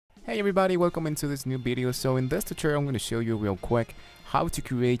Hey everybody, welcome into this new video. So in this tutorial I'm going to show you real quick how to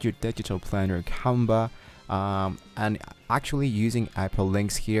create your digital planner Canva, and actually using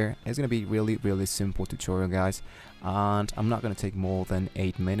Hyperlinks here. It's going to be really simple tutorial, guys, and I'm not going to take more than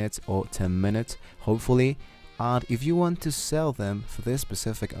 8 minutes or 10 minutes hopefully. And if you want to sell them for this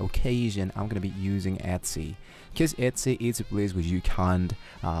specific occasion, I'm going to be using Etsy, because Etsy is a place where you can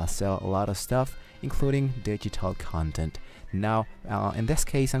sell a lot of stuff, including digital content. Now, in this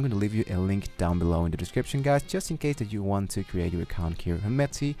case, I'm going to leave you a link down below in the description, guys, just in case that you want to create your account here on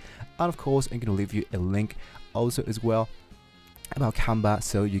Etsy. And of course, I'm going to leave you a link also as well about Canva,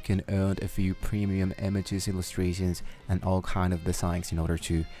 so you can earn a few premium images, illustrations, and all kind of designs in order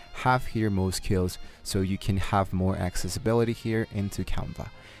to have here more skills, so you can have more accessibility here into Canva.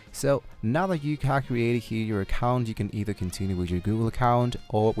 So now that you have created here your account, you can either continue with your Google account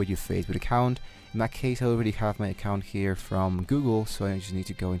or with your Facebook account. In my case, I already have my account here from Google, so I just need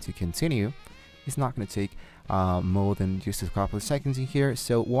to go into continue. It's not going to take more than just a couple of seconds in here.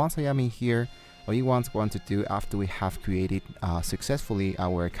 So once I am in here, what you want to do after we have created successfully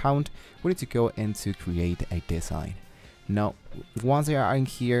our account, we need to go into create a design. Now, once we are in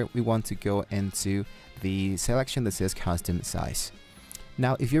here, we want to go into the selection that says custom size.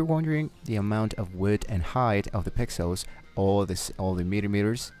 Now, if you're wondering the amount of width and height of the pixels or the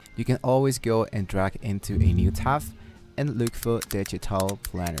millimeters, you can always go and drag into a new tab and look for digital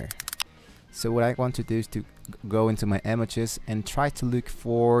planner. So what I want to do is to go into my images and try to look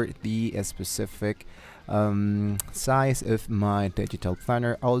for the specific size of my digital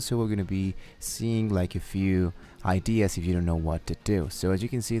planner. Also, we're going to be seeing like a few ideas if you don't know what to do. So as you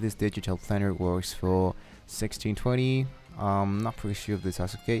can see, this digital planner works for 1620. Not pretty sure if this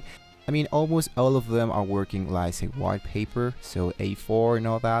is okay. I mean, almost all of them are working like say white paper, so A4 and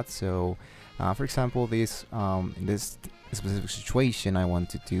all that. So for example, this in this specific situation, I want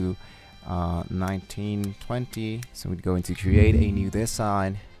to do 1920. So we're going to create a new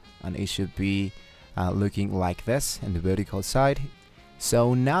design, and it should be looking like this in the vertical side.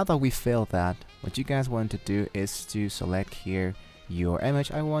 So now that we filled that, what you guys want to do is to select here your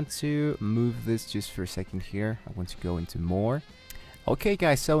image. I want to move this just for a second here. I want to go into more. Okay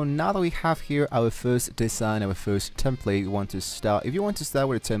guys, so now that we have here our first design, our first template, we want to start. If you want to start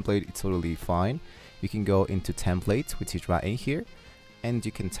with a template, it's totally fine. You can go into templates, which is right in here, and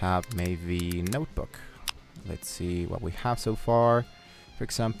you can tap maybe notebook. Let's see what we have so far. For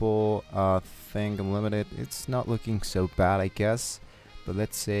example, thing unlimited. It's not looking so bad, I guess. But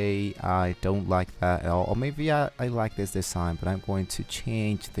let's say I don't like that at all, or maybe I like this design, but I'm going to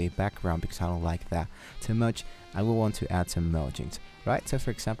change the background because I don't like that too much. I will want to add some margins, right? So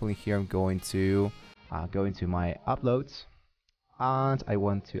for example, in here I'm going to go into my uploads, and I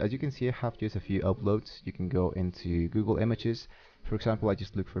want to, as you can see, I have just a few uploads. You can go into Google Images. For example, I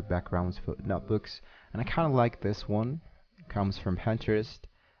just look for backgrounds for notebooks, and I kind of like this one. It comes from Pinterest.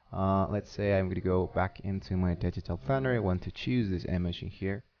 Let's say I'm going to go back into my digital planner. I want to choose this image in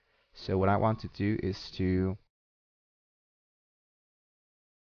here. So what I want to do is to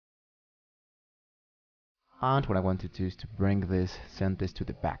what I want to do is to bring this, send this to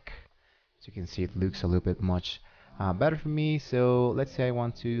the back. So you can see it looks a little bit much better for me. So let's say I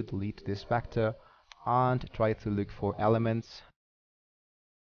want to delete this vector and try to look for elements.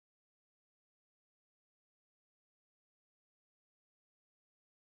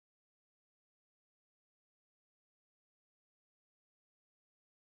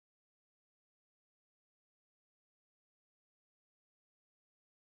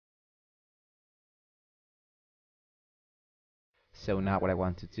 So now what I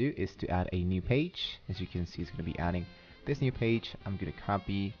want to do is to add a new page. As you can see, it's going to be adding this new page. I'm going to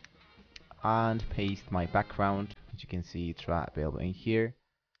copy and paste my background. As you can see, it's right available in here.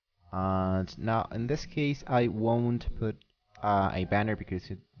 And now in this case, I won't put a banner because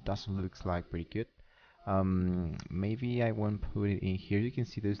it doesn't look like pretty good. Maybe I won't put it in here. You can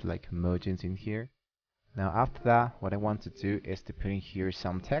see there's like margins in here. Now after that, what I want to do is to put in here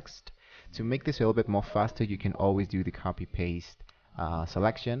some text. To make this a little bit more faster, you can always do the copy paste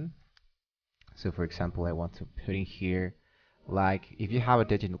selection. So for example, I want to put in here, like if you have a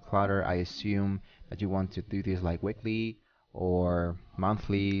digital planner, I assume that you want to do this like weekly or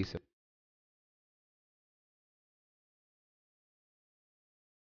monthly. So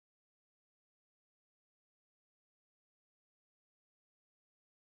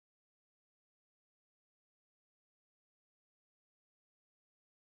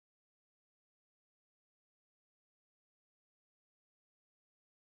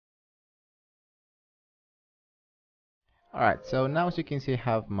alright, so now as you can see, I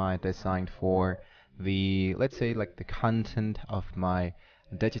have my design for the, let's say like the content of my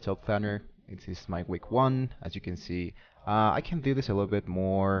digital planner. It is my week 1, as you can see. I can do this a little bit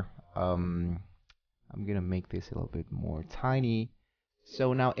more. I'm gonna make this a little bit more tiny.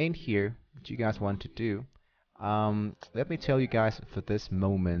 So now in here, what you guys want to do, let me tell you guys for this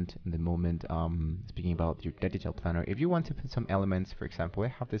moment, in the moment, speaking about your digital planner, if you want to put some elements, for example, I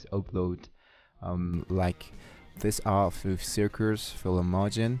have this upload, like this are through circles fill a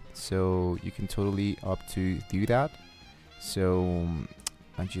margin, so you can totally opt to do that. So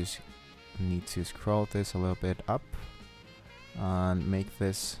I just need to scroll this a little bit up and make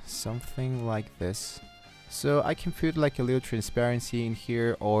this something like this. So I can put like a little transparency in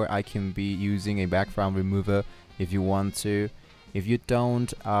here, or I can be using a background remover if you want to. If you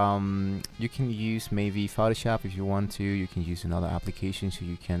don't, you can use maybe Photoshop if you want to. You can use another application, so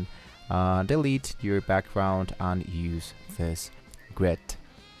you can delete your background and use this grid.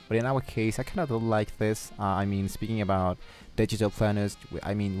 But in our case, I kind of don't like this. I mean, speaking about digital planners,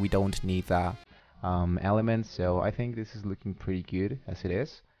 I mean, we don't need that element, so I think this is looking pretty good as it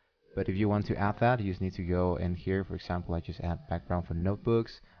is. But if you want to add that, you just need to go in here. For example, I just add background for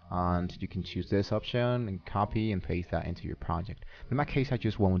notebooks, and you can choose this option and copy and paste that into your project. But in my case, I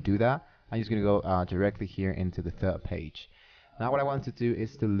just won't do that. I'm just going to go directly here into the third page. Now what I want to do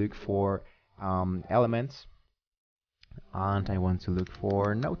is to look for elements, and I want to look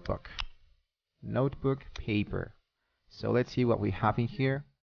for notebook paper. So let's see what we have in here.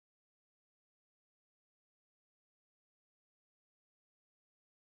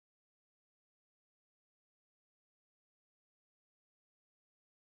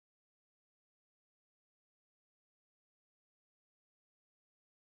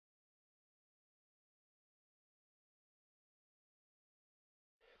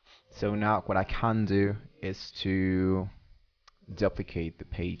 So now what I can do is to duplicate the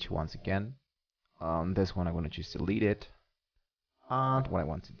page once again. This one I'm going to just delete it. And what I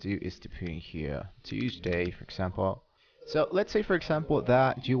want to do is to put in here Tuesday, for example. So let's say, for example,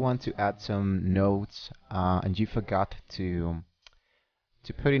 that you want to add some notes and you forgot to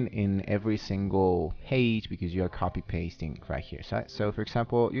put in every single page because you are copy pasting right here. So for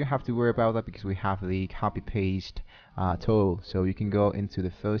example, you have to worry about that because we have the copy paste tool. So you can go into the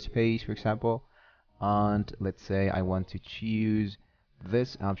first page, for example, and let's say I want to choose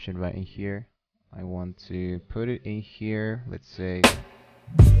this option right in here. I want to put it in here, let's say.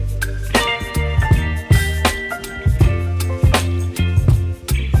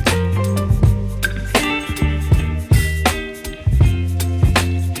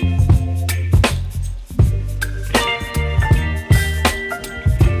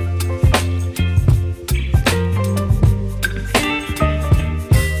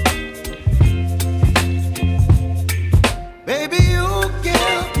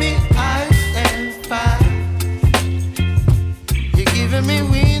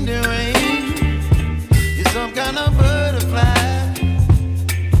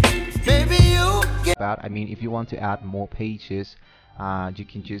 I mean, if you want to add more pages, you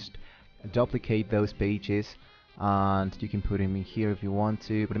can just duplicate those pages and you can put them in here if you want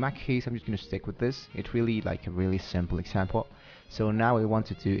to. But in my case, I'm just going to stick with this. It's really like a really simple example. So now what we want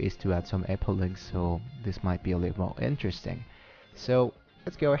to do is to add some hyperlinks, so this might be a little more interesting. So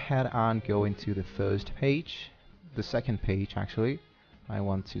let's go ahead and go into the first page, the second page actually. I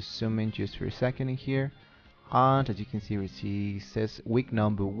want to zoom in just for a second in here, and as you can see, it says week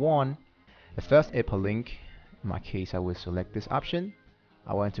number 1. The first hyperlink, in my case I will select this option.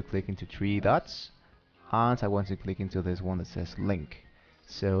 I want to click into 3 dots, and I want to click into this one that says link.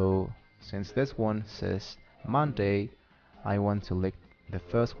 So since this one says Monday, I want to click the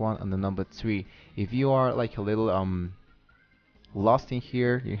first one and the number 3. If you are like a little lost in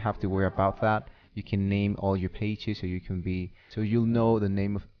here, you have to worry about that. You can name all your pages, so you'll know the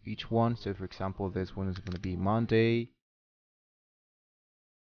name of each one. So for example, this one is going to be Monday.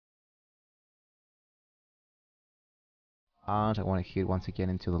 And I want to hit once again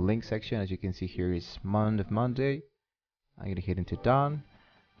into the link section. As you can see here is Monday. I'm going to hit into done.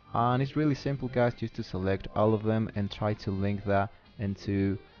 And it's really simple, guys, just to select all of them and try to link that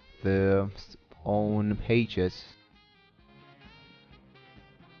into the own pages.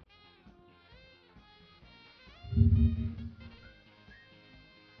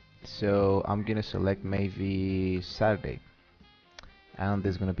 So I'm going to select maybe Saturday. And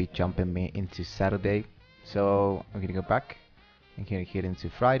this is going to be jumping me into Saturday. So I'm going to go back. I'm going to hit into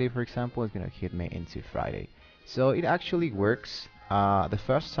Friday, for example. It's going to hit me into Friday. So it actually works. The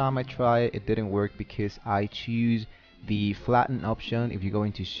first time I tried it didn't work because I choose the flatten option. If you go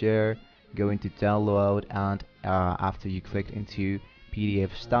into share, go into download, and after you click into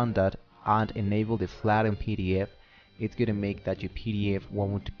PDF standard and enable the flatten PDF, it's gonna make that your PDF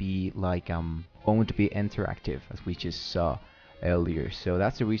won't be like won't be interactive as we just saw earlier. So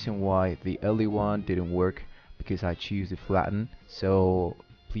that's the reason why the early one didn't work, because I choose to flatten. So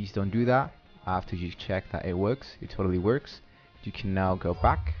please don't do that. After you check that it works, it totally works, you can now go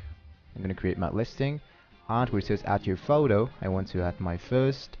back. I'm gonna create my listing, and where it says add your photo, I want to add my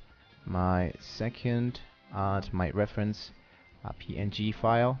first, my second, and my reference PNG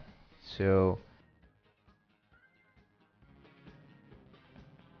file. So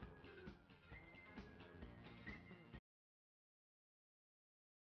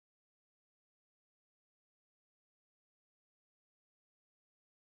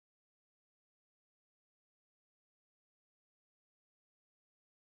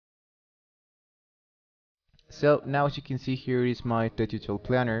now as you can see, here is my digital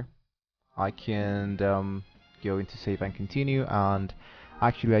planner. I can go into save and continue, and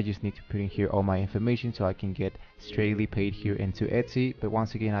actually I just need to put in here all my information so I can get straightly paid here into Etsy. But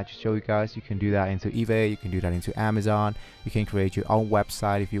once again, I just show you guys, you can do that into eBay, you can do that into Amazon, you can create your own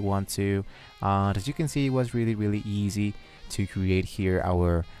website if you want to. And as you can see, it was really easy to create here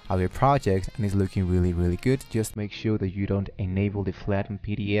our project, and it's looking really good. Just make sure that you don't enable the flattened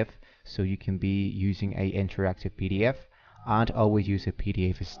PDF, so you can be using a interactive PDF. And always use a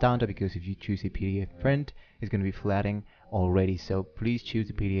PDF standard, because if you choose a PDF print, it's going to be flattening already. So please choose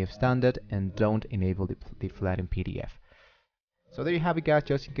the PDF standard and don't enable the flattened PDF. So there you have it, guys.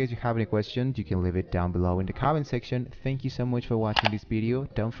 Just in case you have any questions, you can leave it down below in the comment section. Thank you so much for watching this video.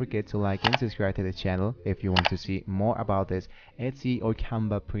 Don't forget to like and subscribe to the channel if you want to see more about this Etsy or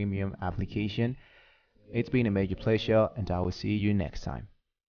Canva premium application. It's been a major pleasure, and I will see you next time.